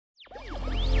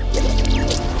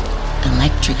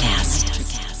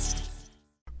electricast.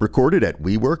 Recorded at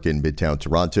WeWork in Midtown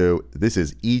Toronto, this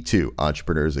is E2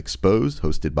 Entrepreneurs Exposed,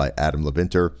 hosted by Adam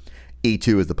Levinter.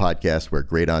 E2 is the podcast where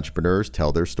great entrepreneurs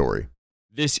tell their story.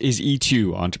 This is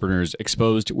E2 Entrepreneurs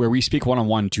Exposed, where we speak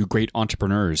one-on-one to great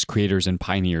entrepreneurs, creators, and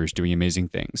pioneers doing amazing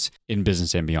things in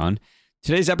business and beyond.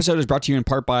 Today's episode is brought to you in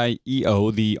part by EO,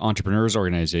 the Entrepreneurs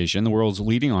Organization, the world's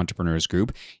leading entrepreneurs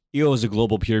group. EO is a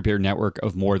global peer-to-peer network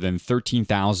of more than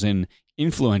 13,000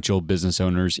 influential business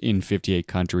owners in 58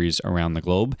 countries around the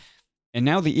globe. And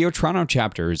now the EO Toronto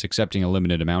chapter is accepting a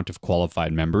limited amount of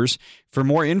qualified members. For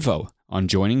more info on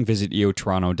joining, visit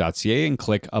eotoronto.ca and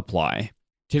click apply.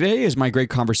 Today is my great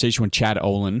conversation with Chad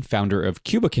Olin, founder of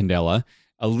Cuba Candela,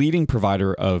 a leading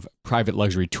provider of private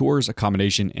luxury tours,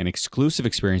 accommodation, and exclusive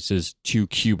experiences to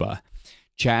Cuba.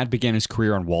 Chad began his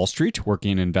career on Wall Street,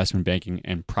 working in investment banking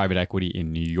and private equity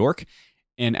in New York.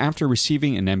 And after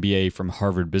receiving an MBA from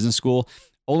Harvard Business School,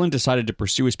 Olin decided to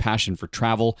pursue his passion for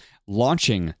travel,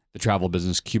 launching the travel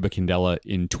business Cuba Candela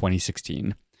in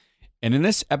 2016. And in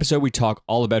this episode, we talk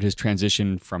all about his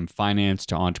transition from finance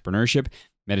to entrepreneurship,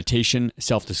 meditation,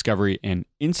 self-discovery, and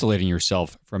insulating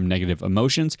yourself from negative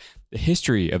emotions, the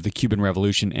history of the Cuban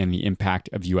Revolution and the impact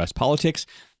of U.S. politics,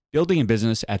 building a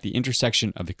business at the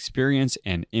intersection of experience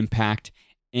and impact,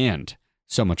 and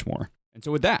so much more. And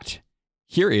so with that,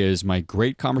 here is my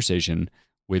great conversation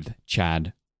with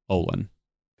Chad Olin.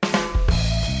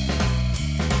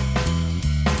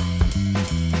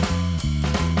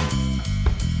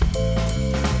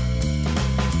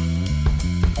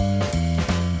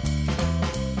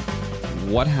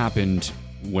 What happened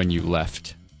when you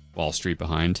left Wall Street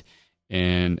behind,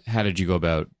 and how did you go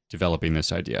about developing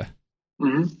this idea?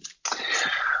 Mm-hmm.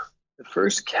 The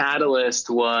first catalyst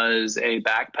was a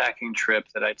backpacking trip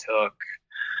that I took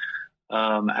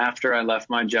after I left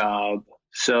my job.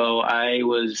 So I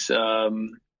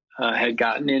had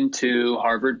gotten into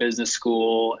Harvard Business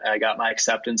School. I got my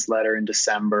acceptance letter in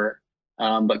December,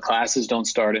 but classes don't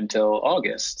start until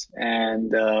August.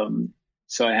 And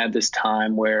so I had this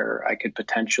time where I could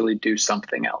potentially do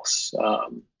something else.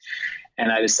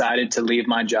 And I decided to leave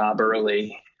my job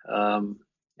early. And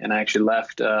I actually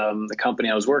left the company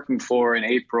I was working for in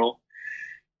April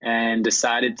and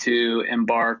decided to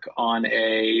embark on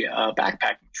a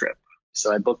backpacking trip.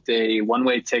 So I booked a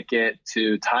one-way ticket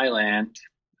to Thailand,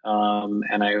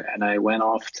 and I went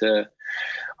off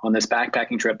on this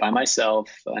backpacking trip by myself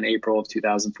in April of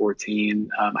 2014.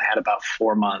 I had about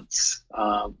 4 months.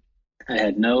 I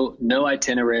had no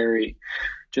itinerary,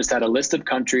 just had a list of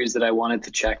countries that I wanted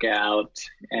to check out.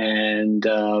 And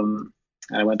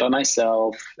I went by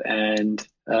myself and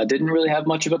didn't really have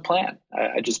much of a plan.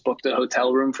 I just booked a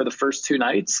hotel room for the first 2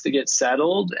 nights to get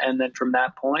settled. And then from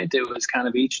that point, it was kind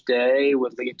of each day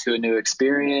would lead to a new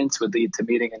experience, would lead to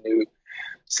meeting a new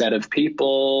set of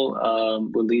people,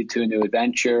 would lead to a new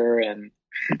adventure.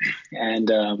 And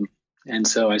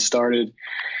so I started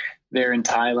there in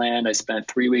Thailand. I spent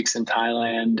 3 weeks in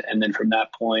Thailand. And then from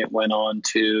that point went on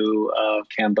to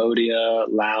Cambodia,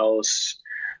 Laos,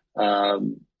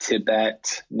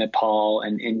 Tibet, Nepal,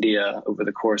 and India over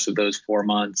the course of those 4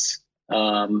 months,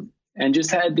 and just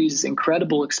had these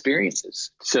incredible experiences.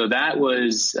 So that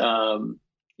was,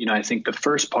 I think the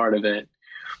first part of it.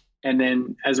 And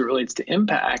then as it relates to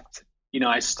impact,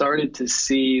 I started to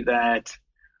see that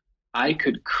I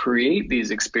could create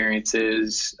these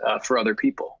experiences for other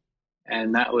people.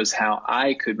 And that was how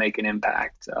I could make an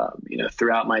impact.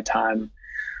 Throughout my time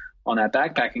on that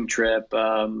backpacking trip,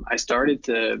 I started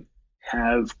to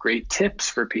have great tips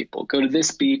for people. Go to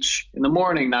this beach in the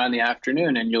morning, not in the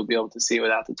afternoon, and you'll be able to see it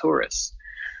without the tourists.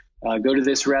 Go to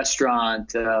this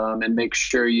restaurant and make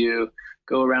sure you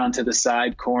go around to the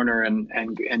side corner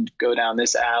and go down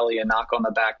this alley and knock on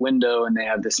the back window, and they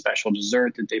have this special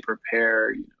dessert that they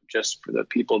prepare just for the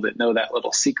people that know that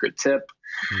little secret tip.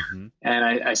 Mm-hmm.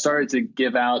 And I started to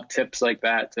give out tips like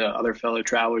that to other fellow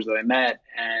travelers that I met,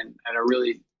 and I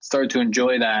really started to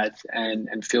enjoy that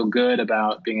and feel good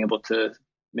about being able to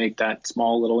make that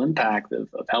small little impact of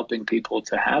helping people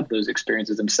to have those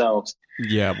experiences themselves.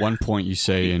 Yeah. At one point you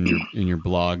say in your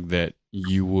blog that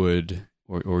you would,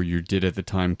 or you did at the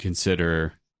time,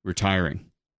 consider retiring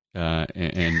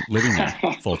and living there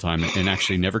full time and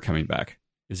actually never coming back.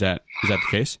 Is that the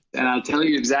case? And I'll tell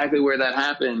you exactly where that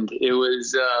happened. It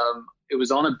was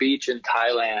on a beach in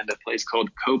Thailand, a place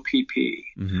called Koh Phi Phi.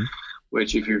 Mm-hmm.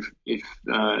 Which if you've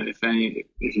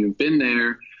been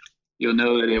there, you'll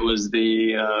know that it was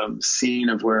the scene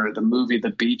of where the movie The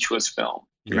Beach was filmed.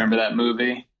 You remember that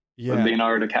movie? Yeah. With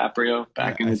Leonardo DiCaprio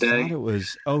back in the day? I thought it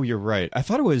was, you're right. I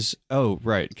thought it was,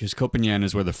 right, because Koh Phangan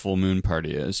is where the full moon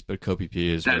party is, but Koh Phi Phi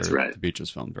is where the beach was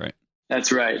filmed, right?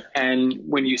 That's right. And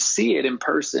when you see it in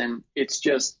person, it's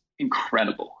just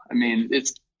incredible. I mean,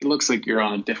 it looks like you're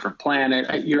on a different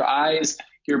planet. Your eyes,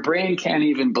 your brain can't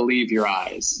even believe your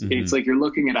eyes. Mm-hmm. It's like you're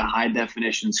looking at a high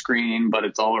definition screen, but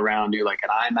it's all around you like an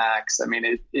IMAX. I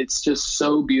mean, it's just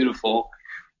so beautiful.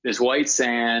 This white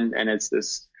sand, and it's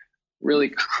this really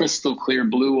crystal clear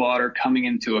blue water coming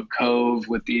into a cove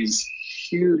with these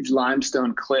huge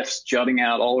limestone cliffs jutting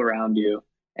out all around you.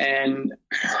 And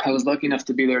I was lucky enough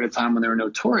to be there at a time when there were no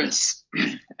tourists.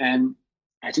 And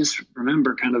I just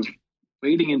remember kind of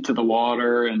wading into the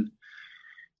water and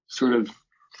sort of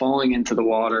falling into the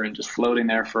water and just floating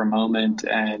there for a moment.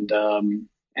 And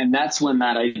that's when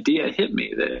that idea hit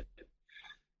me that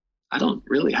I don't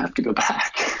really have to go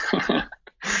back.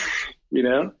 You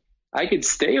know, I could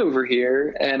stay over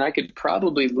here and I could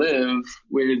probably live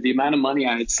with the amount of money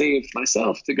I had saved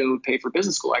myself to go pay for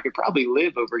business school. I could probably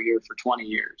live over here for 20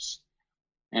 years.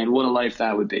 And what a life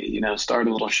that would be, you know, start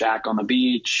a little shack on the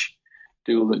beach,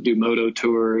 do moto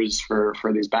tours for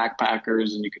these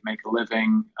backpackers, and you could make a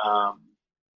living.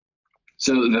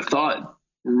 So the thought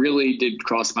really did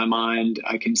cross my mind.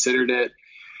 I considered it,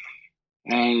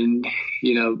 and,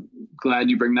 you know, glad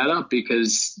you bring that up,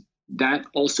 because that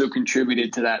also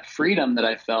contributed to that freedom that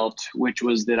I felt, which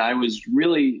was that I was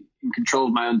really in control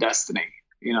of my own destiny.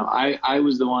 You know, I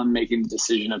was the one making the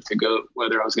decision of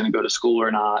whether I was going to go to school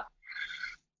or not.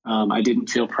 I didn't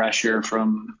feel pressure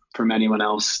from anyone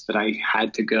else that I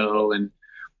had to go. And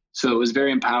so it was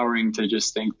very empowering to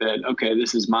just think that, okay,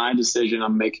 this is my decision.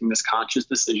 I'm making this conscious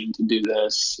decision to do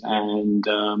this. And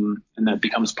that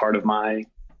becomes part of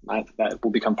that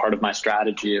will become part of my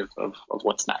strategy of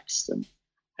what's next and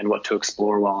what to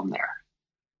explore while I'm there.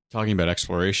 Talking about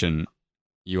exploration,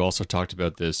 you also talked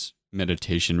about this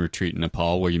meditation retreat in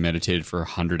Nepal where you meditated for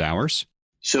 100 hours.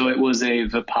 So it was a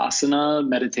Vipassana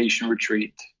meditation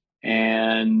retreat.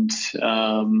 And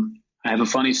I have a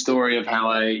funny story of how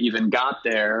I even got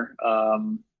there.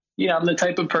 You know, I'm the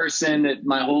type of person that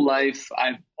my whole life,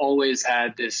 I've always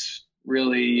had this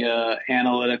really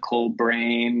analytical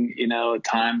brain, you know, at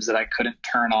times that I couldn't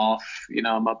turn off. You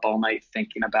know, I'm up all night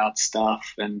thinking about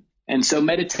stuff. And so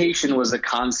meditation was a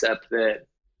concept that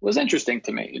was interesting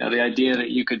to me. You know, the idea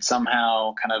that you could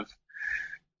somehow kind of,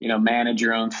 you know, manage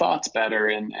your own thoughts better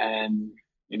and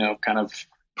you know, kind of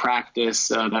practice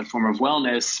that form of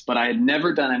wellness. But I had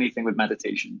never done anything with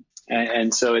meditation.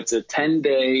 And so it's a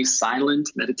 10-day silent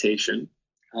meditation.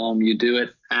 You do it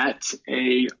at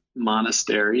a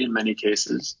monastery in many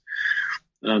cases.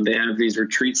 They have these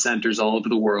retreat centers all over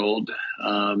the world,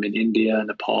 in India,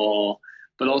 Nepal,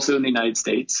 but also in the United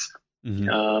States.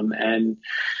 Mm-hmm. And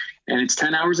it's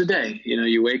 10 hours a day. You know,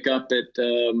 you wake up at,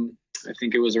 I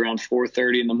think it was around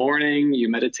 4:30 in the morning. You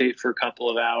meditate for a couple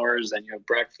of hours, then you have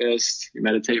breakfast. You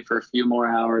meditate for a few more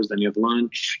hours, then you have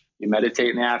lunch. You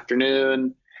meditate in the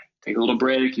afternoon, take a little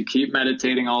break. You keep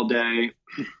meditating all day.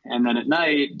 And then at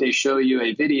night, they show you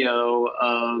a video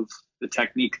of the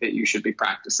technique that you should be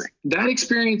practicing. That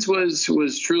experience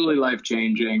was truly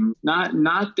life-changing. Not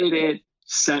that it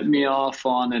set me off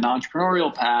on an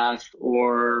entrepreneurial path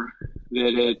or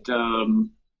that it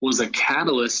was a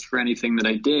catalyst for anything that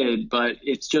I did, but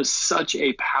it's just such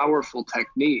a powerful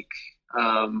technique.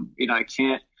 You know, I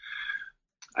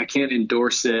can't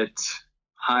endorse it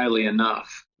highly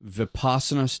enough.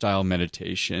 Vipassana style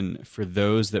meditation, for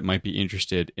those that might be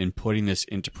interested in putting this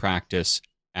into practice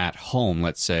at home,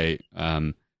 let's say,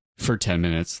 for 10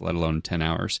 minutes, let alone 10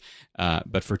 hours,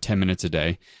 but for 10 minutes a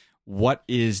day, what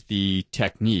is the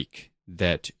technique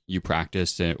that you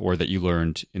practiced or that you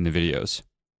learned in the videos?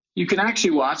 You can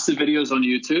actually watch the videos on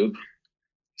YouTube.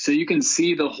 So you can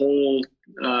see the whole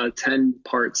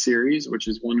 10-part series, which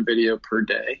is one video per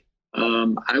day.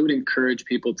 I would encourage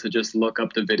people to just look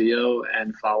up the video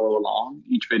and follow along.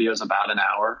 Each video is about an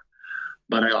hour.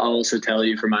 But I'll also tell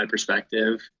you from my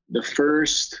perspective, the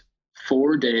first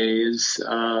 4 days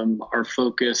are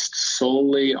focused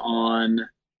solely on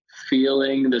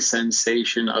feeling the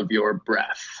sensation of your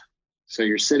breath. So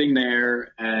you're sitting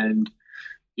there and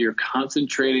you're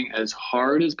concentrating as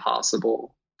hard as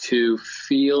possible to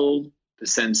feel the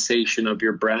sensation of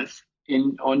your breath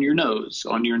on your nose,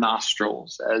 on your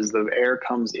nostrils. As the air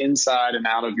comes inside and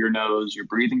out of your nose, you're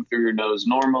breathing through your nose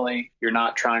normally. You're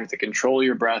not trying to control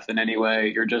your breath in any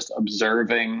way. You're just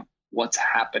observing what's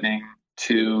happening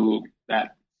to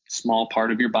that small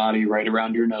part of your body right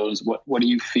around your nose. What do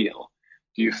you feel?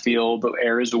 Do you feel the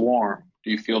air is warm?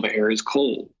 Do you feel the air is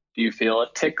cold? Do you feel a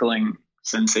tickling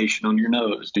sensation on your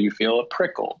nose? Do you feel a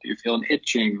prickle? Do you feel an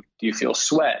itching? Do you feel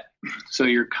sweat? So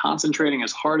you're concentrating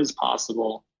as hard as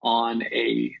possible on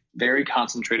a very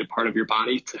concentrated part of your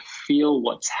body to feel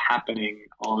what's happening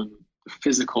on the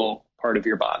physical part of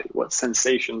your body? What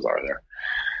sensations are there?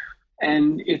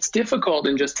 And it's difficult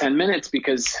in just 10 minutes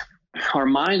because our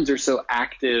minds are so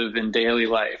active in daily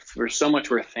life. There's so much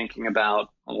we're thinking about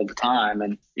all the time,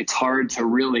 and it's hard to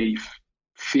really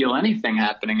feel anything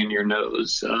happening in your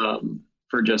nose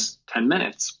for just 10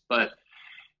 minutes. But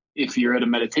if you're at a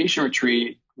meditation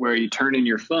retreat where you turn in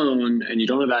your phone and you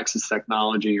don't have access to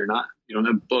technology, you don't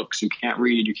have books, you can't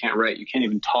read, you can't write, you can't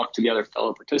even talk to the other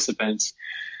fellow participants,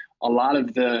 a lot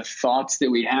of the thoughts that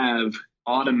we have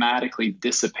automatically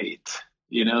dissipate.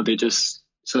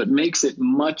 So it makes it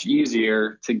much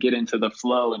easier to get into the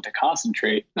flow and to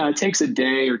concentrate. Now, it takes a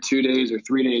day or 2 days or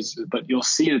 3 days, but you'll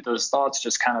see that those thoughts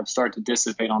just kind of start to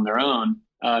dissipate on their own.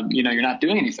 You're not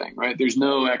doing anything, right? There's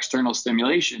no external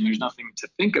stimulation. There's nothing to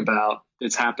think about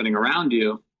that's happening around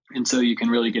you. And so you can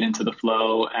really get into the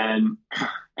flow and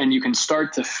you can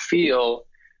start to feel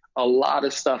a lot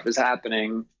of stuff is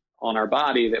happening on our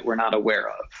body that we're not aware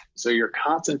of. So you're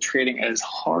concentrating as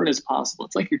hard as possible.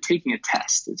 It's like you're taking a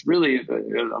test. It's really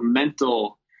a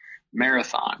mental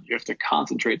marathon. You have to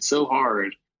concentrate so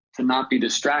hard to not be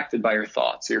distracted by your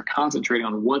thoughts. So you're concentrating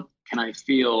on what can I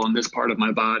feel in this part of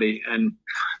my body. And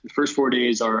the first 4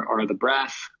 days are the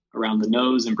breath around the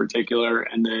nose in particular.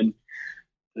 And then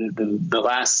the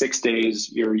last 6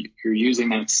 days, you're using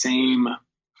that same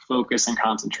focus and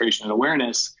concentration and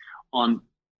awareness on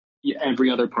every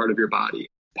other part of your body.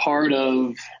 Part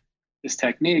of this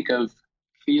technique of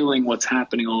feeling what's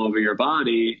happening all over your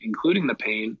body, including the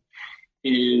pain,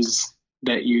 is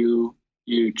that you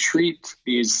treat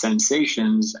these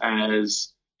sensations as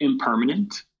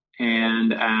impermanent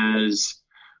and as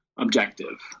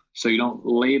objective. So you don't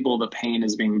label the pain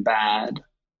as being bad.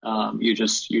 You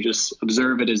just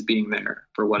observe it as being there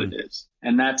for what it is.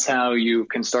 And that's how you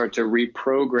can start to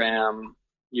reprogram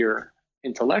your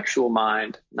intellectual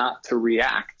mind not to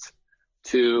react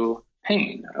to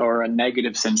pain or a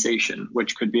negative sensation,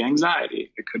 which could be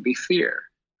anxiety, it could be fear.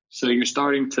 So you're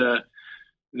starting to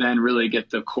then really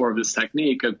get the core of this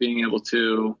technique of being able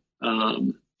to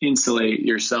insulate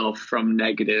yourself from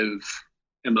negative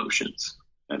emotions.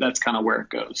 That's kind of where it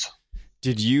goes.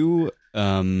 Did you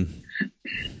I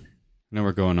know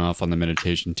we're going off on the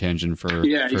meditation tangent for a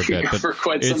bit, but for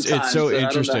quite some time. It's so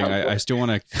interesting. I still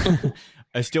want to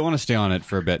I still want to stay on it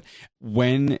for a bit.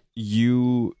 When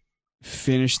you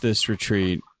finish this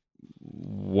retreat,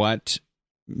 what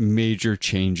major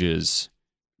changes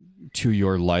to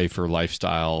your life or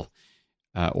lifestyle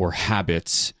or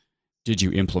habits did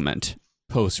you implement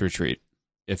post-retreat,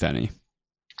 if any?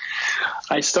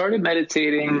 I started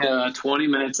meditating 20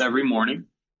 minutes every morning.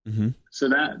 Mm-hmm. So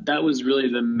that was really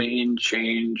the main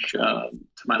change to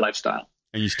my lifestyle.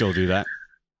 And you still do that?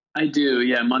 I do,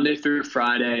 yeah. Monday through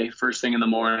Friday, first thing in the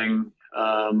morning.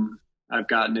 I've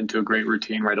gotten into a great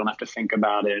routine where I don't have to think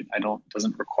about it.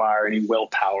 Doesn't require any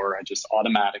willpower. I just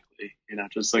automatically,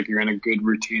 just like you're in a good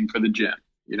routine for the gym.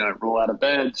 I roll out of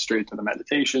bed, straight to the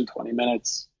meditation, 20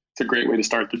 minutes. It's a great way to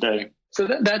start the day. So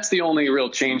that's the only real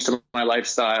change to my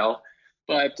lifestyle.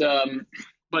 But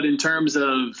in terms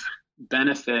of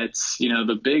benefits,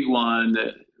 the big one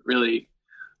that really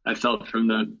I felt from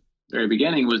the very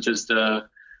beginning was just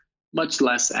much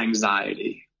less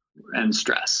anxiety and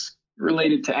stress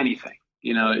related to anything,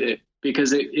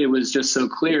 because it was just so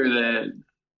clear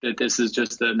that this is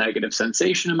just a negative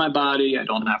sensation in my body. I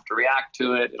don't have to react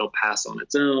to it. It'll pass on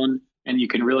its own. And you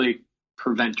can really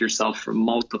prevent yourself from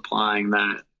multiplying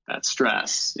that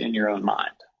stress in your own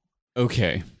mind.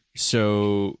 Okay.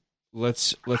 So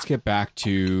let's get back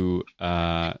to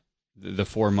the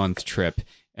 4-month trip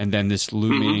and then this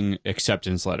looming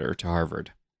acceptance letter to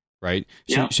Harvard, right?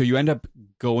 So you end up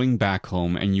going back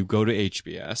home and you go to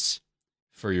HBS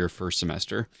for your first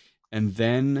semester. And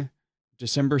then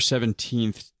December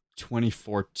 17th,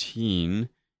 2014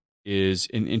 is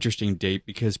an interesting date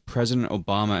because President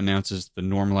Obama announces the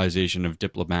normalization of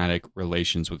diplomatic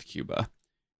relations with Cuba.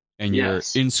 And you're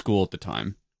in school at the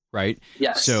time, right?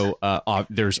 Yes. So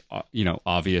there's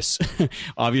obvious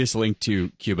link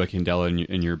to Cuba Candela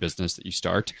in your business that you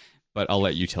start, but I'll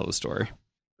let you tell the story.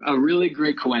 A really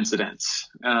great coincidence.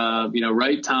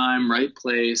 Right time, right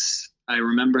place. I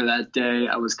remember that day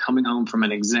I was coming home from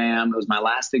an exam. It was my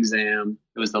last exam.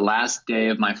 It was the last day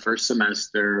of my first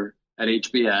semester at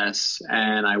HBS.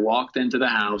 And I walked into the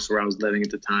house where I was living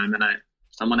at the time, and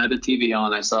someone had the TV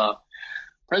on. I saw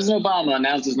President Obama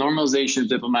announces normalization of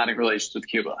diplomatic relations with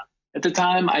Cuba. At the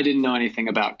time, I didn't know anything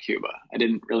about Cuba. I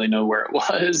didn't really know where it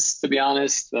was, to be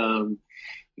honest. I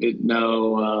didn't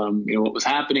know, what was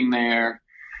happening there.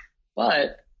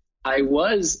 But I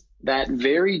was that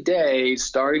very day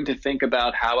starting to think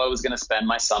about how I was going to spend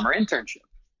my summer internship.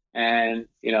 And,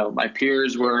 my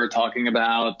peers were talking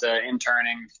about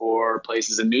interning for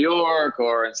places in New York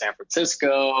or in San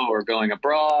Francisco or going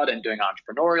abroad and doing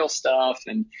entrepreneurial stuff.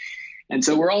 And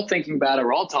so we're all thinking about it.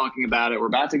 We're all talking about it. We're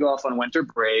about to go off on winter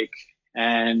break.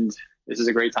 And this is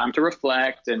a great time to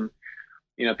reflect. And,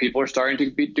 people are starting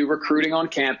to do recruiting on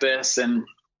campus. And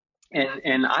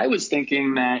I was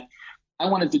thinking that I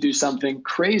wanted to do something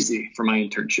crazy for my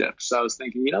internship. So I was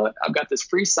thinking, you know what, I've got this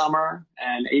free summer,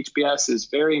 and HBS is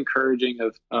very encouraging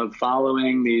of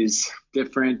following these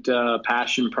different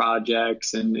passion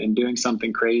projects and doing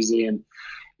something crazy. And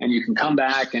you can come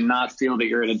back and not feel that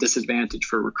you're at a disadvantage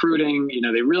for recruiting.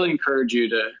 They really encourage you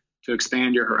to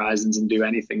expand your horizons and do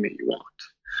anything that you want,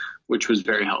 which was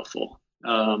very helpful.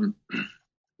 And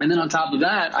then on top of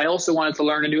that, I also wanted to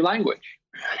learn a new language.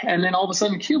 And then all of a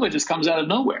sudden, Cuba just comes out of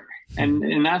nowhere.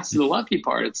 And that's the lucky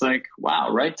part. It's like,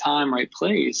 wow, right time, right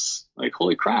place. Like,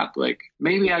 holy crap, like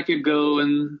maybe I could go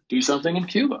and do something in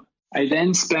Cuba. I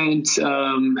then spent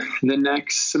the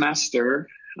next semester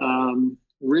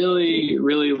really,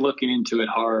 really looking into it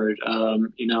hard.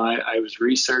 I was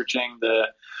researching the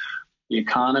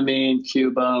economy in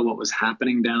Cuba, what was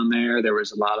happening down there. There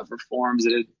was a lot of reforms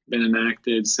that had been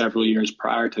enacted several years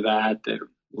prior to that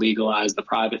legalized the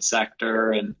private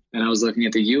sector. And I was looking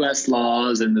at the U.S.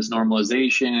 laws and this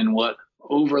normalization and what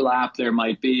overlap there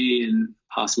might be and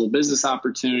possible business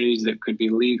opportunities that could be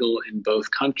legal in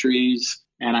both countries.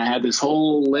 And I had this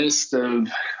whole list of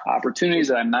opportunities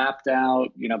that I mapped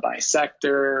out, by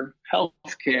sector: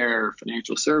 healthcare,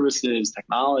 financial services,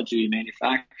 technology,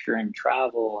 manufacturing,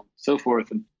 travel, and so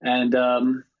forth. And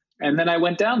then I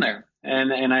went down there.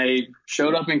 And I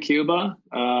showed up in Cuba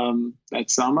that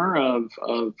summer of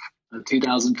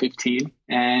 2015,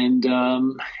 and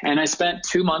I spent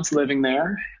 2 months living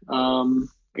there,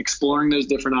 exploring those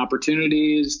different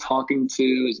opportunities, talking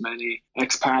to as many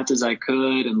expats as I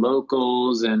could, and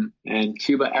locals and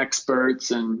Cuba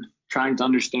experts, and trying to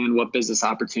understand what business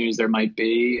opportunities there might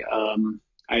be.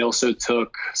 I also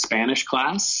took Spanish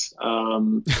class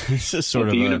this is sort at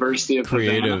of the a University of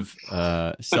creative,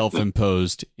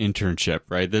 self-imposed internship,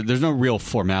 right? There's no real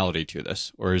formality to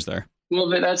this, or is there? Well,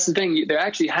 that's the thing. There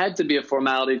actually had to be a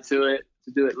formality to it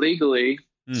to do it legally.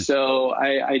 So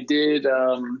I did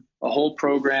a whole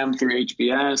program through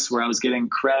HBS where I was getting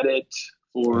credit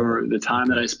for the time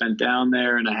that I spent down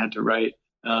there, and I had to write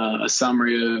a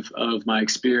summary of my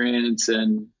experience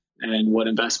and what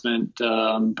investment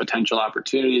potential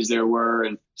opportunities there were.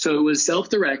 And so it was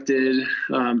self-directed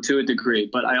to a degree,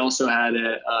 but I also had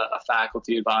a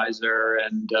faculty advisor,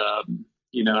 and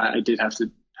I did have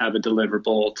to have a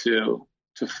deliverable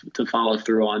to follow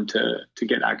through on to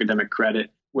get academic credit,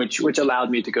 which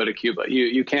allowed me to go to Cuba.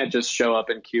 You can't just show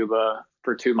up in Cuba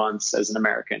for 2 months as an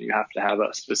American. You have to have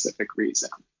a specific reason.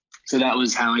 So that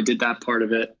was how I did that part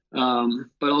of it.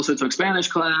 But also took Spanish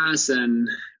class and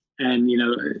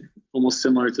almost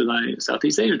similar to my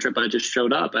Southeast Asia trip, I just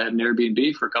showed up. I had an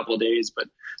Airbnb for a couple of days, but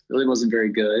really wasn't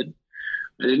very good.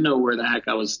 I didn't know where the heck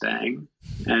I was staying.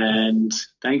 And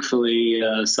thankfully,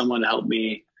 someone helped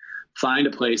me find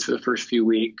a place for the first few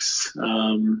weeks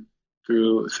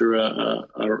through a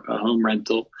home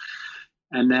rental.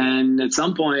 And then at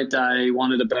some point, I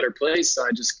wanted a better place. So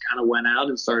I just kind of went out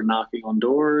and started knocking on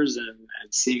doors and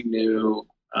seeing new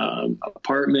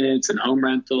apartments and home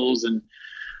rentals. And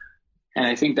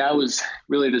I think that was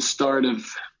really the start of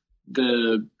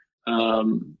the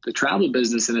travel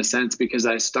business in a sense, because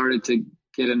I started to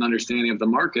get an understanding of the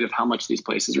market of how much these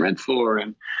places rent for.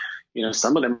 And,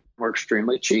 some of them were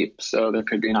extremely cheap. So there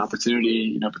could be an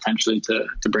opportunity, potentially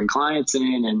to bring clients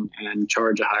in and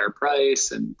charge a higher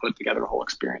price and put together a whole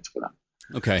experience for them.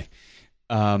 Okay.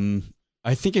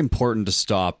 I think important to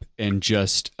stop and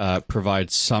just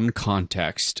provide some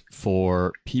context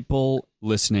for people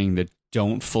listening that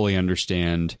don't fully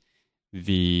understand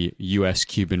the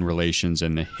U.S.-Cuban relations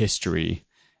and the history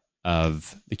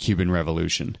of the Cuban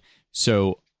Revolution.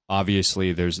 So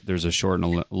obviously there's a short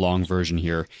and a long version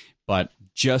here, but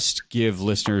just give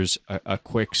listeners a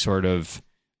quick sort of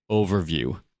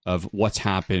overview of what's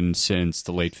happened since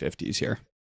the late 50s here.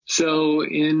 So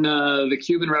in the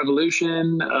Cuban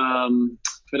Revolution,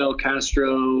 Fidel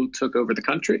Castro took over the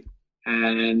country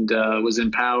and was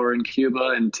in power in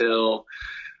Cuba until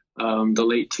the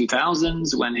late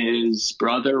 2000s, when his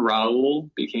brother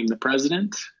Raul became the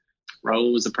president.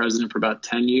 Raul was the president for about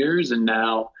 10 years, and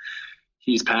now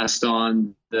he's passed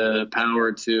on the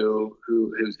power to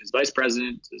his vice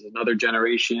president is another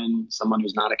generation, someone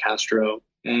who's not a Castro.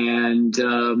 And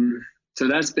so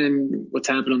that's been what's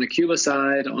happened on the Cuba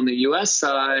side. On the U.S.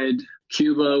 side,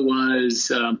 Cuba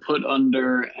was put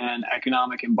under an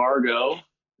economic embargo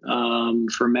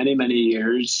for many, many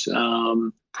years,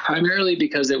 primarily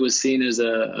because it was seen as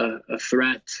a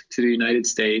threat to the United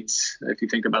States. If you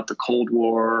think about the Cold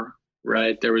War,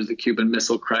 right, there was the Cuban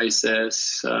Missile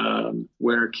Crisis,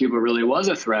 where Cuba really was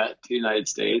a threat to the United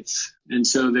States. And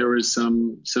so there was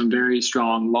some very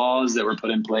strong laws that were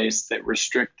put in place that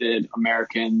restricted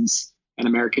Americans and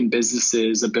American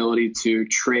businesses' ability to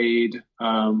trade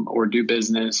or do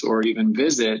business or even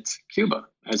visit Cuba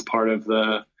as part of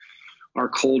our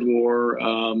Cold War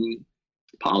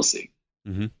policy.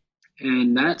 Mm-hmm.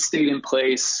 And that stayed in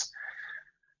place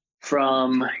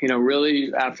from,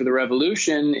 really after the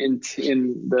revolution in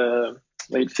the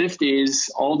late 50s,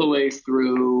 all the way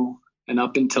through and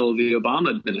up until the Obama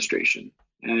administration.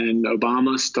 And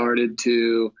Obama started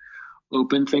to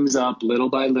open things up little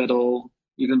by little.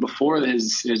 Even before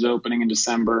his opening in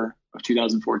December of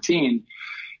 2014,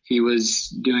 he was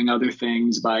doing other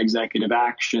things by executive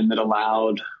action that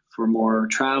allowed for more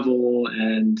travel,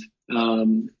 and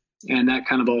that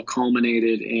kind of all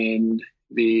culminated in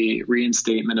the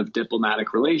reinstatement of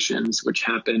diplomatic relations, which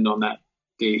happened on that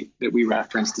date that we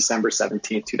referenced, December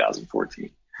 17th, 2014.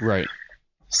 Right.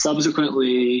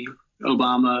 Subsequently,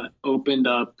 Obama opened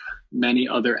up many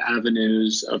other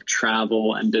avenues of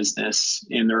travel and business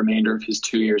in the remainder of his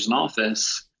 2 years in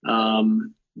office.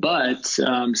 But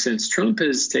since Trump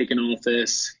has taken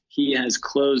office, he has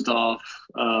closed off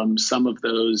some of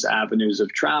those avenues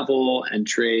of travel and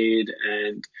trade,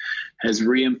 and has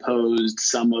reimposed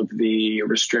some of the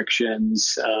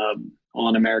restrictions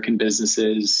on American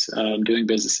businesses doing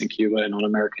business in Cuba, and on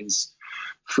Americans'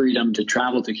 freedom to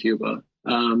travel to Cuba.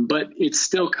 But it's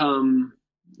still come,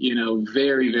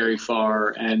 very, very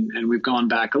far, and we've gone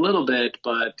back a little bit,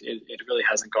 but it really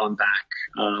hasn't gone back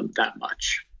that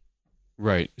much.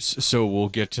 Right. So we'll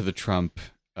get to the Trump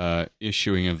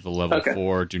issuing of the level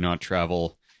 4 do not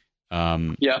travel,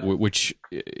 which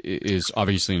is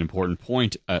obviously an important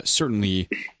point, certainly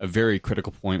a very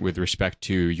critical point with respect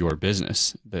to your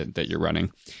business that you're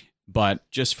running. But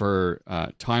just for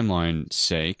timeline's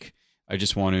sake, I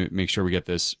just want to make sure we get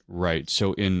this right.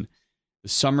 So in the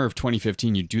summer of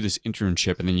 2015, you do this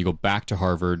internship, and then you go back to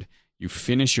Harvard, you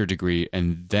finish your degree,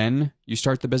 and then you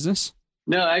start the business?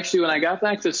 No, actually, when I got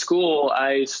back to school,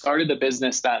 I started the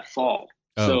business that fall.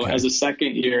 So as a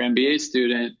second year MBA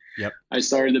student, I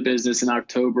started the business in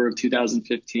October of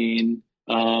 2015.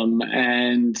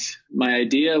 And my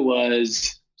idea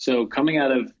was, so coming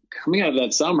out of that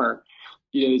summer,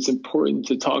 it's important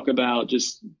to talk about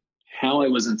just how I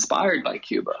was inspired by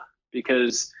Cuba,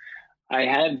 because I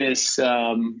had this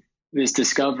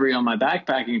discovery on my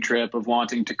backpacking trip of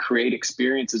wanting to create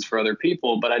experiences for other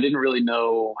people, but I didn't really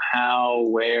know how,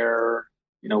 where,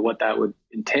 what that would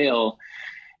entail.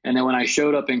 And then when I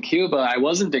showed up in Cuba, I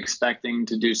wasn't expecting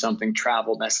to do something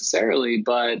travel necessarily,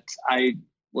 but I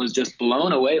was just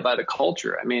blown away by the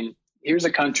culture. I mean, here's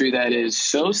a country that is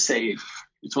so safe.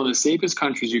 It's one of the safest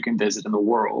countries you can visit in the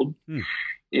world.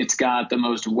 It's got the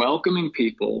most welcoming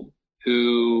people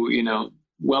who,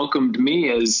 welcomed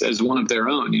me as one of their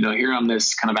own. Here I'm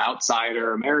this kind of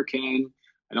outsider American.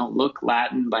 I don't look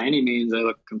Latin by any means. I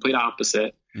look complete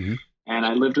opposite. Mm-hmm. And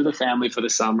I lived with a family for the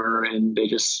summer, and they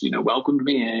just, welcomed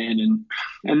me in.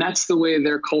 And that's the way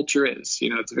their culture is.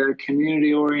 It's very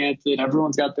community oriented.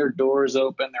 Everyone's got their doors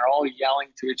open. They're all yelling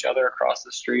to each other across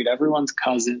the street. Everyone's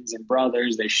cousins and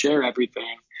brothers. They share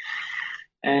everything.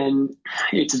 And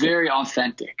it's very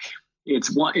authentic.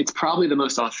 It's probably the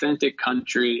most authentic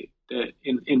country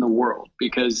in the world,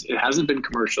 because it hasn't been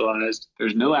commercialized.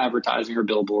 There's no advertising or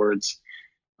billboards.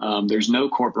 There's no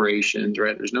corporations,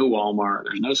 right? There's no Walmart.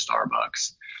 There's no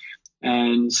Starbucks.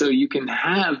 And so you can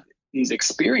have these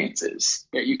experiences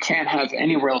that you can't have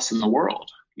anywhere else in the world.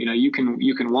 You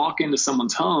can walk into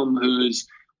someone's home who's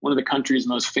one of the country's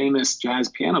most famous jazz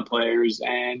piano players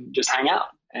and just hang out,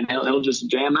 and he'll just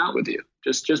jam out with you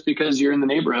just because you're in the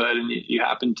neighborhood and you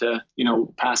happen to,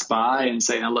 pass by and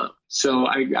say hello. So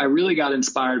I really got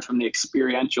inspired from the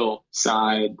experiential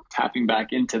side, tapping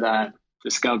back into that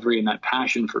discovery and that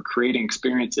passion for creating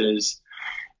experiences.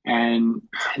 And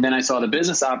then I saw the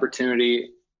business opportunity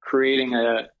creating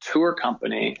a tour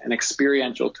company, an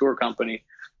experiential tour company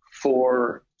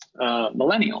for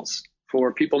millennials,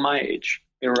 for people my age.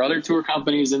 There were other tour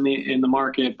companies in the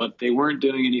market, but they weren't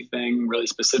doing anything really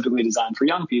specifically designed for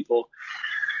young people.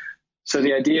 So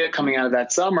the idea coming out of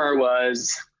that summer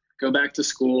was go back to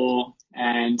school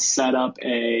and set up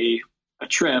a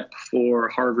trip for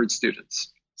Harvard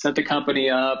students. Set the company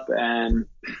up, and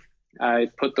I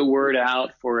put the word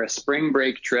out for a spring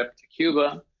break trip to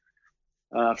Cuba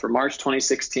for March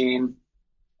 2016.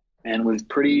 And with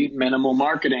pretty minimal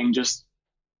marketing, just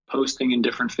posting in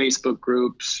different Facebook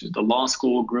groups, the law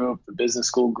school group, the business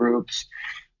school groups,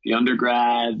 the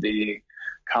undergrad, the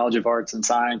College of Arts and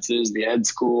Sciences, the ed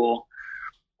school,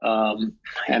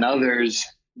 and others.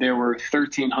 There were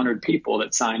 1,300 people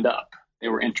that signed up. They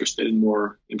were interested in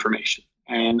more information.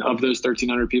 And of those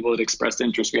 1,300 people that expressed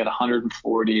interest, we had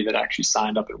 140 that actually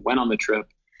signed up and went on the trip.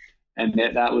 And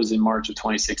that was in March of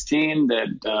 2016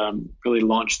 that really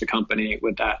launched the company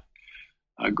with that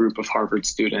group of Harvard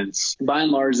students. By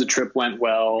and large, the trip went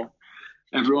well.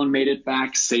 Everyone made it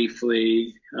back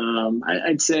safely.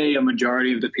 I'd say a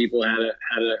majority of the people had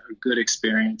a good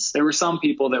experience. There were some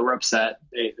people that were upset.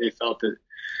 They felt that,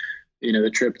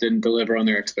 the trip didn't deliver on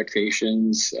their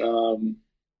expectations.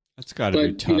 That's got to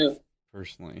be tough,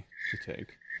 personally, to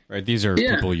take. Right? These are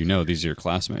people these are your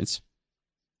classmates.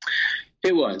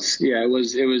 It was,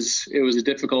 it was a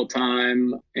difficult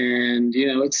time, and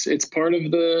it's part of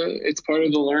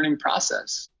the learning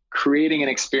process. Creating an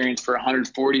experience for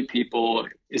 140 people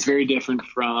is very different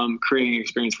from creating an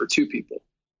experience for 2 people.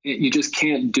 You just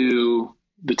can't do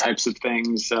the types of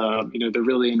things, the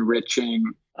really enriching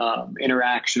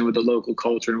interaction with the local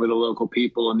culture and with the local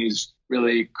people, and these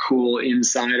really cool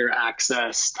insider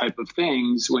access type of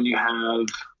things when you have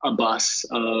a bus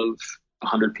of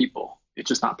 100 people. It's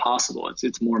just not possible.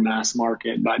 It's more mass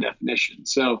market by definition.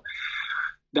 So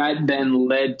that then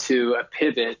led to a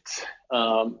pivot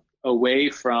away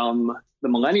from the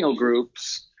millennial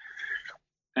groups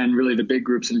and really the big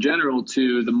groups in general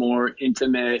to the more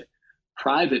intimate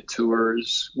private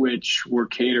tours, which were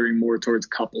catering more towards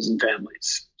couples and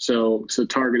families. So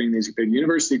targeting these big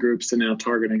university groups to now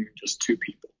targeting just 2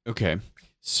 people. Okay.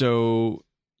 So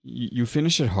you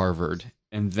finish at Harvard,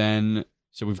 and then,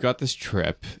 so we've got this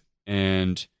trip,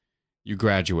 and you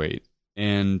graduate.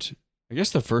 And I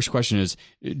guess the first question is,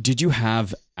 did you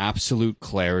have absolute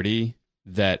clarity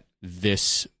that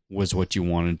this was what you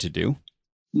wanted to do?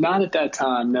 Not at that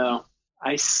time, no.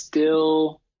 I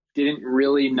still didn't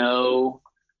really know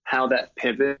how that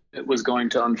pivot was going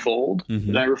to unfold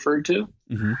that I referred to.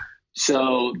 Mm-hmm.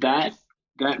 So that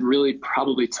really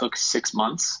probably took 6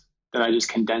 months that I just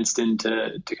condensed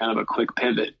into kind of a quick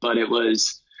pivot. But it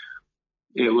was,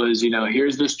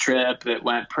 here's this trip that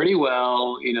went pretty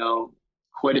well,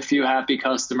 quite a few happy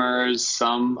customers,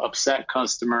 some upset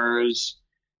customers.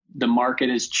 The market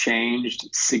has changed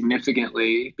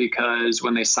significantly because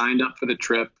when they signed up for the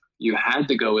trip, you had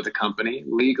to go with a company.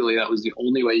 Legally, that was the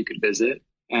only way you could visit.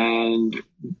 And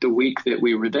the week that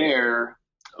we were there,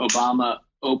 Obama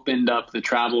opened up the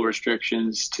travel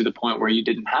restrictions to the point where you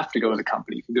didn't have to go with a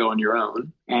company. You could go on your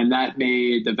own. And that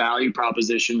made the value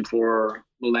proposition for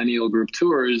millennial group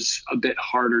tours a bit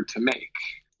harder to make.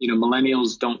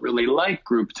 Millennials don't really like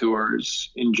group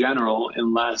tours in general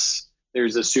unless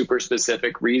there's a super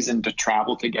specific reason to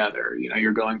travel together.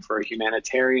 You're going for a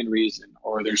humanitarian reason,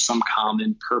 or there's some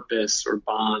common purpose or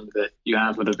bond that you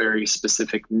have with a very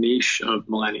specific niche of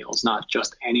millennials, not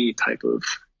just any type of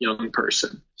young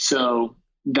person. So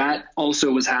that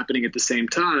also was happening at the same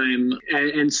time.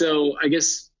 And so I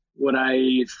guess what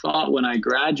I thought when I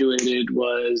graduated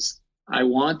was I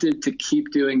wanted to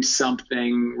keep doing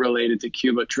something related to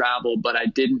Cuba travel, but I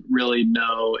didn't really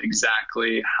know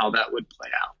exactly how that would play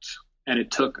out. And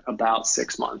it took about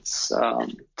 6 months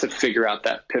to figure out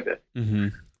that pivot. Mm-hmm.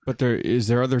 But is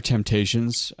there other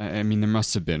temptations? I mean, there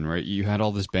must have been, right? You had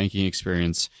all this banking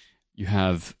experience. You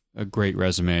have a great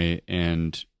resume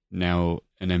and now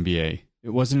an MBA.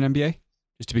 It was an MBA,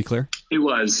 just to be clear? It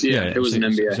was, yeah. It was an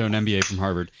MBA. So an MBA from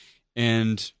Harvard.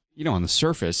 And, on the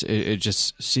surface, it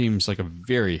just seems like a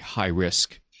very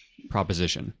high-risk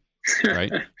proposition.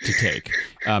 Right, to take.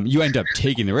 You end up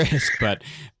taking the risk, but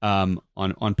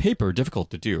on paper,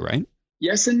 difficult to do, right?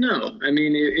 Yes and no. I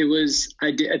mean, it was.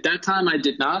 At that time, I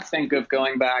did not think of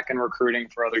going back and recruiting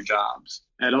for other jobs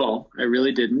at all. I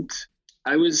really didn't.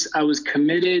 I was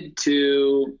committed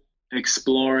to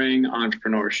exploring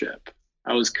entrepreneurship.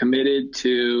 I was committed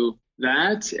to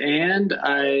that, and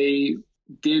I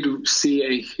did see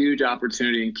a huge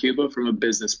opportunity in Cuba from a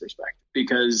business perspective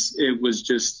because it was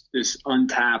just this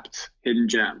untapped hidden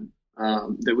gem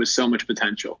that was so much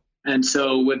potential. And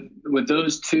so with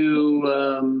those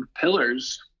 2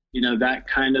 pillars, that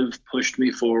kind of pushed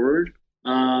me forward.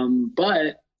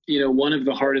 But, one of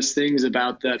the hardest things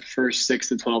about that first 6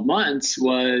 to 12 months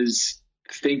was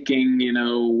thinking,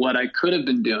 what I could have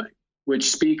been doing,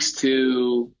 which speaks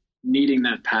to needing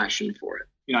that passion for it.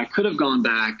 I could have gone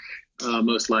back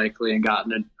most likely and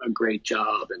gotten a great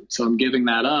job. And so I'm giving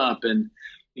that up. And,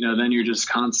 then you're just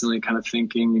constantly kind of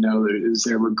thinking, is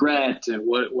there regret? And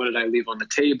what did I leave on the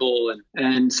table?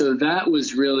 And so that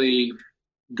was really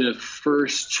the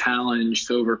first challenge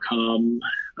to overcome.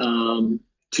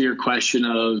 to your question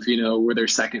of, were there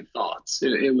second thoughts?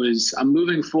 It was, I'm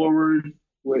moving forward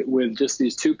with just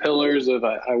these two pillars of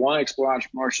I want to explore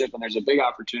entrepreneurship, and there's a big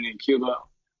opportunity in Cuba.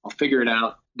 I'll figure it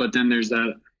out. But then there's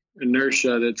that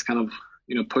inertia that's kind of,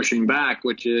 pushing back,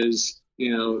 which is,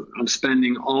 I'm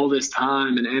spending all this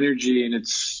time and energy, and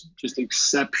it's just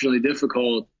exceptionally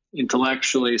difficult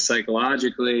intellectually,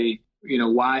 psychologically.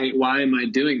 Why am I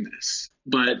doing this?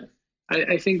 But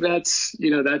I think that's,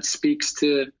 that speaks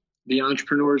to the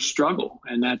entrepreneur's struggle,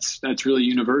 and that's really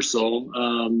universal.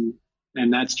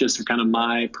 And that's just kind of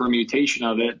my permutation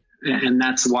of it. And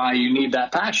that's why you need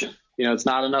that passion. It's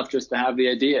not enough just to have the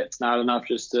idea. It's not enough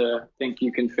just to think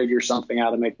you can figure something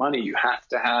out to make money. You have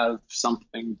to have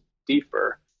something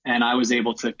deeper. And I was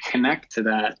able to connect to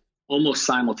that almost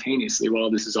simultaneously while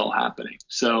this is all happening.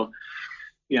 So,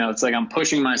 it's like I'm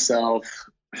pushing myself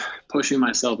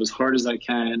as hard as I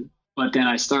can. But then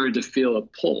I started to feel a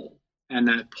pull. And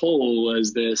that pull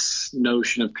was this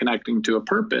notion of connecting to a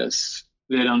purpose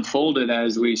that unfolded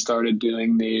as we started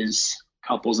doing these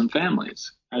couples and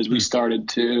families, as we started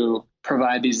to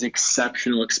provide these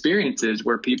exceptional experiences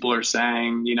where people are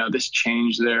saying, this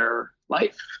changed their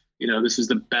life. This is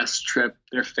the best trip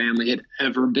their family had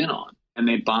ever been on. And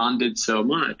they bonded so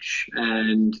much,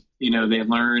 and, they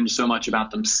learned so much about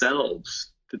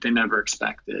themselves that they never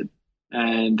expected,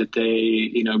 and that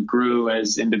they, grew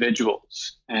as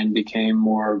individuals and became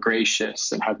more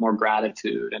gracious and had more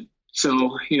gratitude. And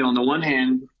so, on the one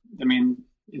hand,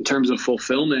 in terms of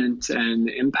fulfillment and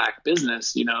impact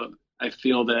business, I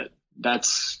feel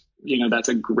that's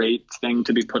a great thing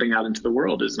to be putting out into the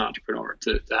world as an entrepreneur,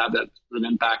 to have that an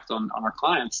impact on our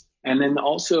clients. And then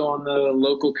also on the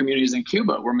local communities in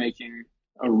Cuba, we're making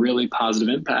a really positive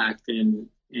impact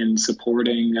in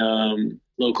supporting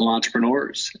local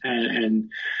entrepreneurs and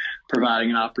providing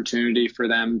an opportunity for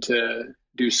them to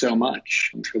do so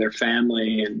much for their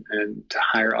family and to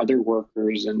hire other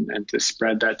workers and to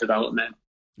spread that development.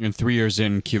 And 3 years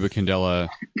in, Cuba Candela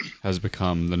has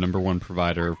become the #1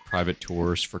 provider of private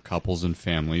tours for couples and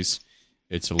families.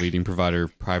 It's a leading provider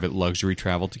of private luxury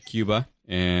travel to Cuba,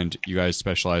 and you guys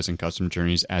specialize in custom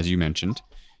journeys, as you mentioned.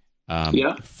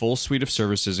 Full suite of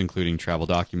services, including travel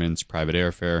documents, private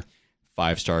airfare,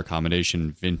 5-star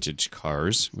accommodation, vintage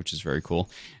cars, which is very cool,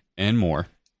 and more.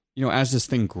 As this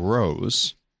thing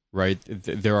grows, right,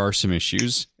 there are some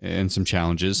issues and some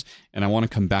challenges. And I want to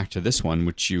come back to this one,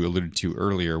 which you alluded to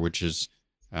earlier, which is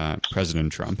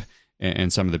President Trump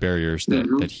and some of the barriers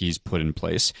that he's put in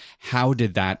place. How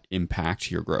did that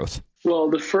impact your growth?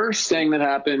 Well, the first thing that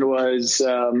happened was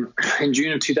in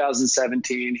June of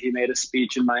 2017, he made a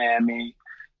speech in Miami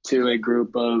to a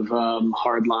group of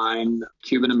hardline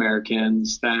Cuban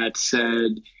Americans that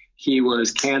said he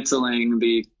was canceling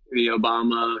the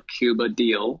Obama-Cuba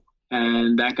deal.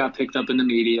 And that got picked up in the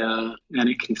media, and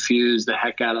it confused the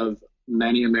heck out of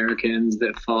many Americans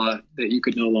that thought that you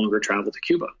could no longer travel to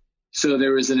Cuba. So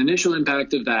there was an initial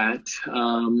impact of that,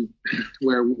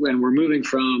 where when we're moving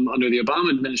from under the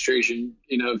Obama administration,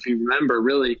 if you remember,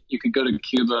 really, you could go to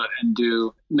Cuba and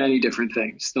do many different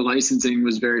things. The licensing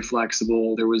was very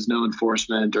flexible. There was no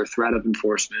enforcement or threat of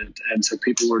enforcement. And so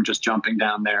people were just jumping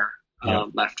down there.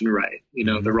 Left and right.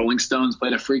 The Rolling Stones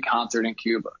played a free concert in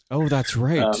Cuba. Oh, that's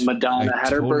right. Madonna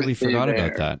had her birthday. I totally forgot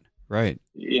about that. Right.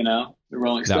 The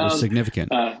Rolling Stones. That was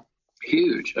significant.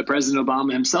 Huge. President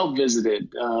Obama himself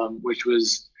visited, which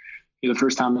was the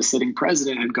first time the sitting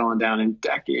president had gone down in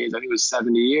decades. I think it was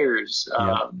 70 years.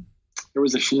 There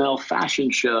was a Chanel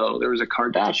fashion show. There was a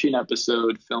Kardashian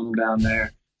episode filmed down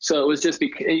there. So it was just,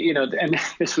 and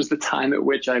this was the time at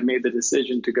which I made the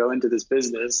decision to go into this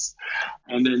business,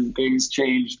 and then things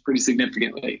changed pretty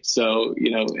significantly. So,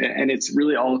 and it's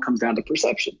really all comes down to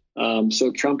perception.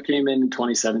 So Trump came in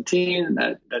 2017,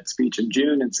 that speech in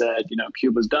June, and said,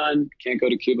 Cuba's done, can't go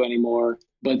to Cuba anymore.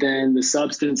 But then the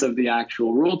substance of the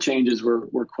actual rule changes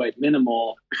were quite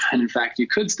minimal. And in fact, you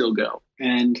could still go.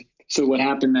 And so what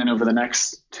happened then over the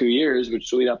next 2 years,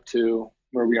 which lead up to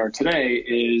where we are today,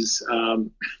 is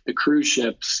the cruise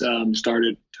ships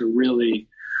started to really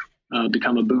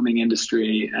become a booming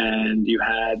industry, and you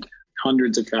had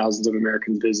hundreds of thousands of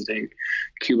Americans visiting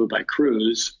Cuba by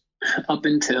cruise up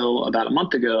until about a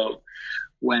month ago,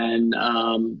 when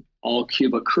all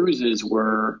Cuba cruises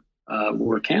were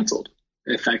canceled,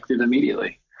 effective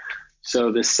immediately.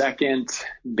 So the second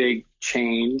big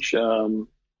change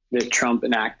that Trump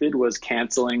enacted was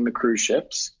canceling the cruise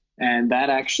ships. And that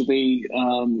actually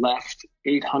left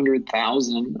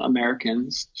 800,000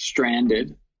 Americans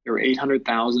stranded. There were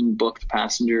 800,000 booked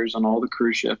passengers on all the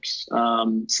cruise ships.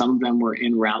 Some of them were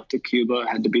en route to Cuba,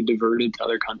 had to be diverted to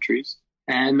other countries.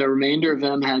 And the remainder of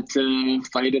them had to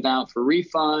fight it out for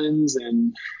refunds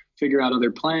and figure out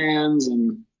other plans.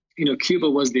 And, Cuba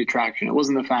was the attraction. It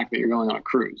wasn't the fact that you're going on a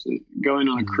cruise. Going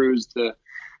on a cruise to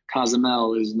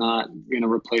Cozumel is not going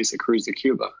to replace a cruise to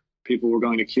Cuba. People were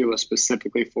going to Cuba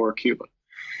specifically for Cuba.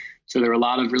 So there were a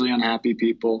lot of really unhappy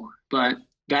people. But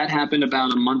that happened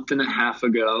about a month and a half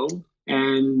ago.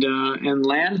 And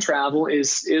land travel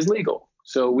is legal.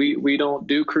 So we don't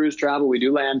do cruise travel. We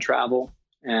do land travel.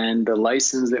 And the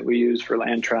license that we use for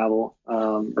land travel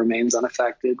remains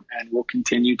unaffected and will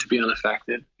continue to be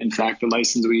unaffected. In fact, the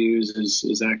license we use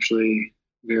is actually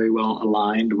very well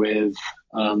aligned with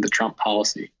the Trump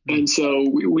policy. And so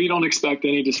we don't expect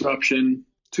any disruption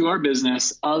to our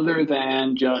business other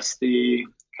than just the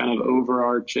kind of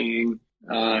overarching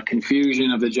confusion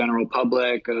of the general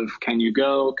public of can you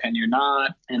go, can you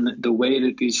not? And the way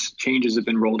that these changes have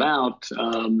been rolled out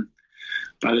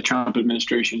by the Trump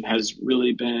administration has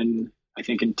really been, I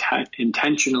think,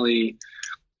 intentionally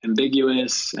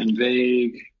ambiguous and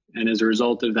vague. And as a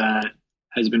result of that,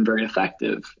 has been very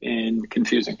effective in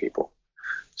confusing people.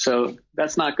 So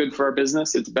that's not good for our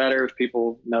business. It's better if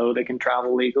people know they can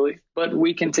travel legally. But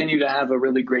we continue to have a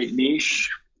really great niche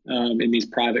in these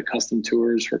private custom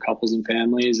tours for couples and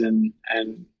families. And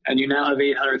you now have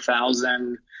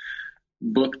 800,000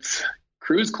 booked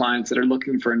cruise clients that are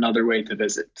looking for another way to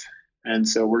visit. And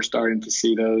so we're starting to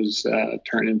see those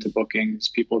turn into bookings.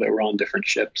 People that were on different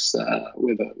ships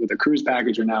with a cruise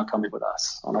package are now coming with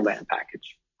us on a land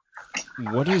package.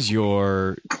 What does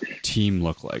your team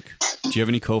look like? Do you have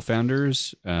any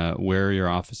co-founders? Where are your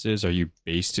offices? Are you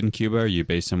based in Cuba? Are you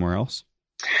based somewhere else?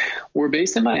 We're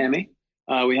based in Miami.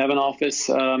 We have an office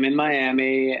in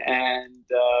Miami and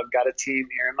got a team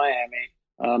here in Miami,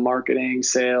 marketing,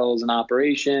 sales, and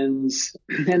operations.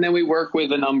 And then we work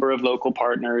with a number of local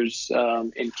partners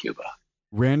in Cuba.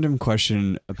 Random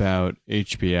question about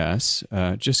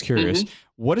HBS. Just curious,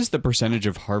 what is the percentage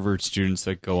of Harvard students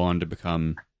that go on to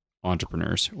become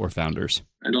entrepreneurs or founders?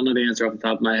 I don't know the answer off the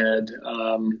top of my head.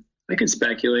 I can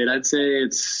speculate. I'd say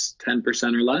it's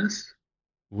 10% or less.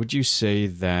 Would you say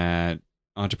that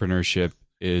entrepreneurship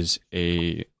is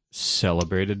a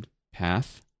celebrated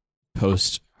path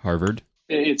post Harvard?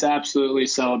 It's absolutely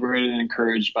celebrated and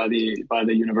encouraged by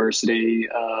the university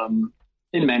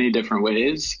in many different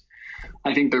ways.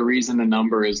 I think the reason the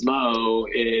number is low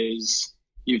is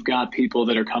you've got people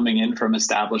that are coming in from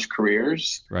established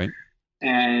careers. Right.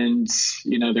 And,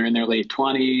 they're in their late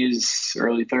 20s,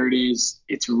 early 30s.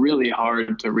 It's really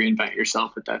hard to reinvent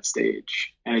yourself at that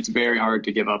stage. And it's very hard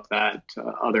to give up that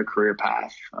other career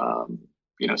path.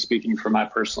 Speaking from my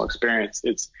personal experience,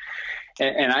 this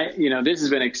has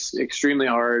been extremely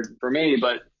hard for me,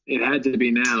 but it had to be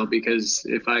now because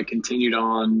if I continued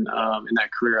on in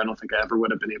that career, I don't think I ever would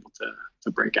have been able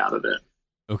to break out of it.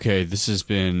 Okay. This has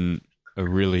been a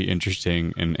really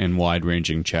interesting and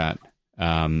wide-ranging chat.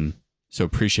 So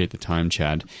appreciate the time,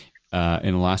 Chad.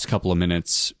 In the last couple of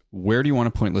minutes, where do you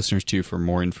want to point listeners to for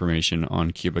more information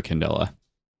on Cuba Candela?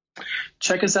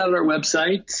 Check us out at our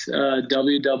website,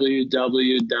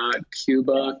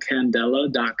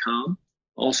 www.cubacandela.com.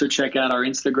 Also check out our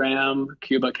Instagram,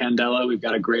 Cuba Candela. We've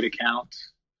got a great account.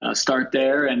 Start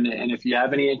there. And if you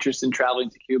have any interest in traveling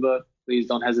to Cuba, please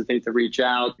don't hesitate to reach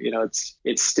out.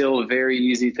 It's still very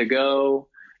easy to go.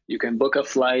 You can book a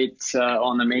flight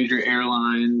on the major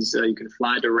airlines. You can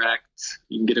fly direct.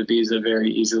 You can get a visa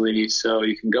very easily. So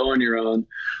you can go on your own.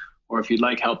 Or if you'd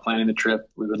like help planning the trip,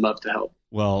 we would love to help.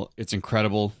 Well, it's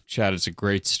incredible, Chad. It's a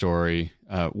great story.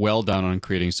 Well done on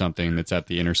creating something that's at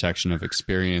the intersection of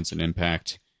experience and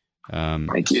impact.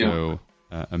 Thank you. So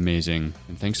amazing.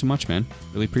 And thanks so much, man.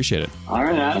 Really appreciate it. All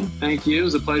right, Adam. Thank you. It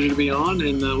was a pleasure to be on,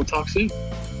 and we'll talk soon.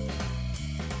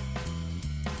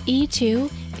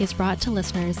 E2 is brought to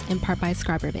listeners in part by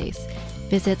Scriberbase.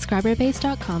 Visit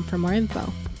scriberbase.com for more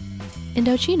info.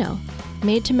 Indochino,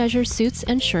 made to measure suits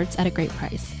and shirts at a great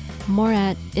price. More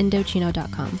at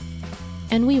Indochino.com.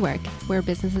 And WeWork, where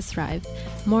businesses thrive.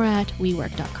 More at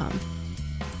WeWork.com.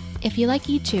 If you like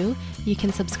E2, you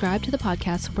can subscribe to the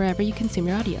podcast wherever you consume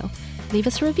your audio. Leave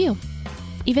us a review.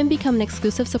 Even become an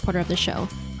exclusive supporter of the show.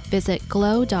 Visit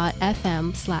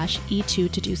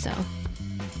glow.fm/E2 to do so.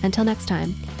 Until next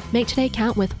time, make today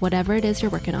count with whatever it is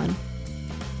you're working on.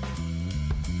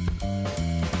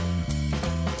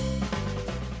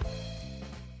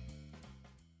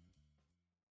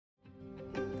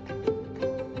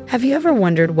 Have you ever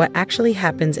wondered what actually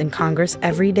happens in Congress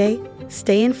every day?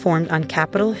 Stay informed on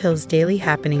Capitol Hill's daily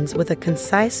happenings with a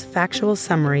concise, factual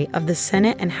summary of the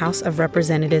Senate and House of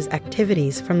Representatives'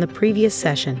 activities from the previous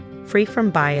session, free from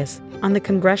bias, on the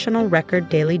Congressional Record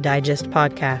Daily Digest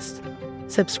podcast.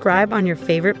 Subscribe on your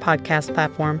favorite podcast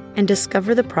platform and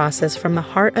discover the process from the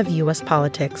heart of U.S.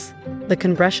 politics. The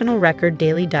Congressional Record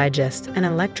Daily Digest, an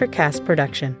Electricast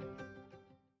production.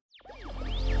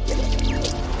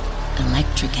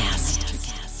 Electricast.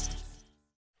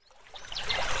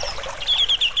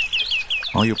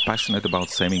 Are you passionate about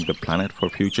saving the planet for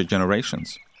future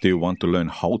generations? Do you want to learn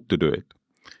how to do it?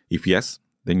 If yes,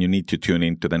 then you need to tune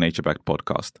in to the Nature Backed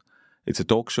podcast. It's a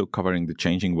talk show covering the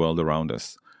changing world around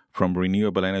us, from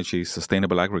renewable energy,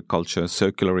 sustainable agriculture,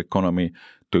 circular economy,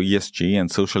 to ESG and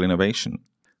social innovation.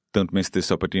 Don't miss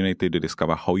this opportunity to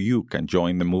discover how you can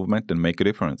join the movement and make a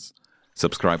difference.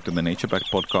 Subscribe to the Nature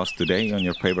Backed podcast today on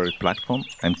your favorite platform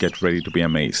and get ready to be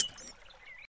amazed.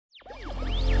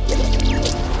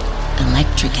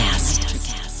 Electricast.